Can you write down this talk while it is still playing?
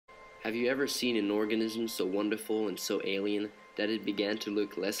Have you ever seen an organism so wonderful and so alien that it began to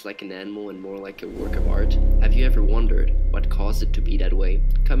look less like an animal and more like a work of art? Have you ever wondered what caused it to be that way?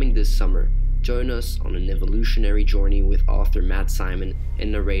 Coming this summer, join us on an evolutionary journey with author Matt Simon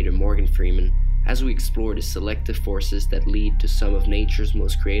and narrator Morgan Freeman as we explore the selective forces that lead to some of nature's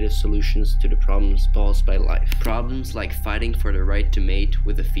most creative solutions to the problems posed by life. Problems like fighting for the right to mate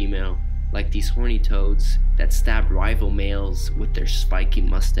with a female, like these horny toads that stab rival males with their spiky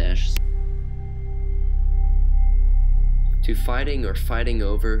mustaches, to fighting or fighting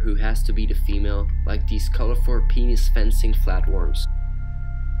over who has to be the female, like these colorful penis fencing flatworms.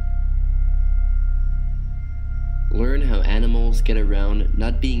 Learn how animals get around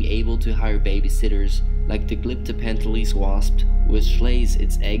not being able to hire babysitters, like the Glyptopenthes wasp, which lays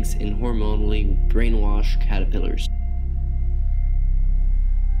its eggs in hormonally brainwashed caterpillars.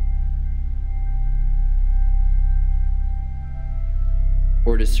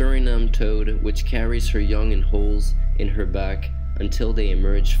 Or the Suriname toad, which carries her young in holes in her back until they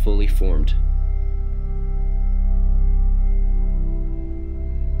emerge fully formed.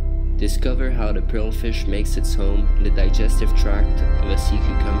 Discover how the pearlfish makes its home in the digestive tract of a sea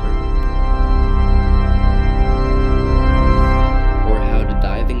cucumber. Or how the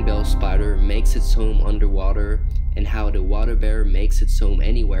diving bell spider makes its home underwater, and how the water bear makes its home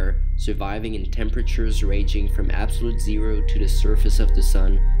anywhere, surviving in temperatures ranging from absolute zero to the surface of the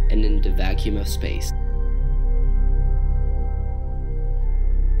sun and in the vacuum of space.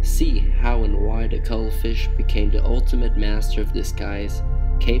 See how and why the cuttlefish became the ultimate master of disguise,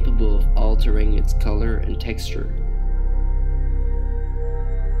 capable of altering its color and texture.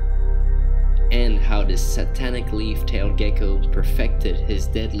 And how this satanic leaf-tailed gecko perfected his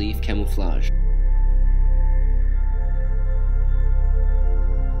dead leaf camouflage.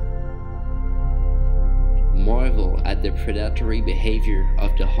 Marvel at the predatory behavior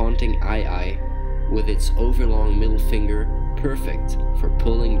of the haunting eye with its overlong middle finger, perfect for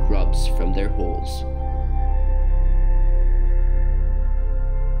pulling grubs from their holes.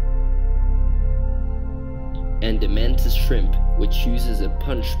 And the mantis shrimp, which uses a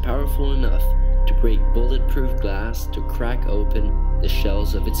punch powerful enough to break bulletproof glass to crack open the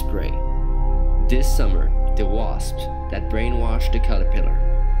shells of its prey. This summer, the wasp that brainwashed the caterpillar,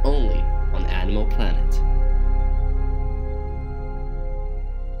 only on Animal Planet.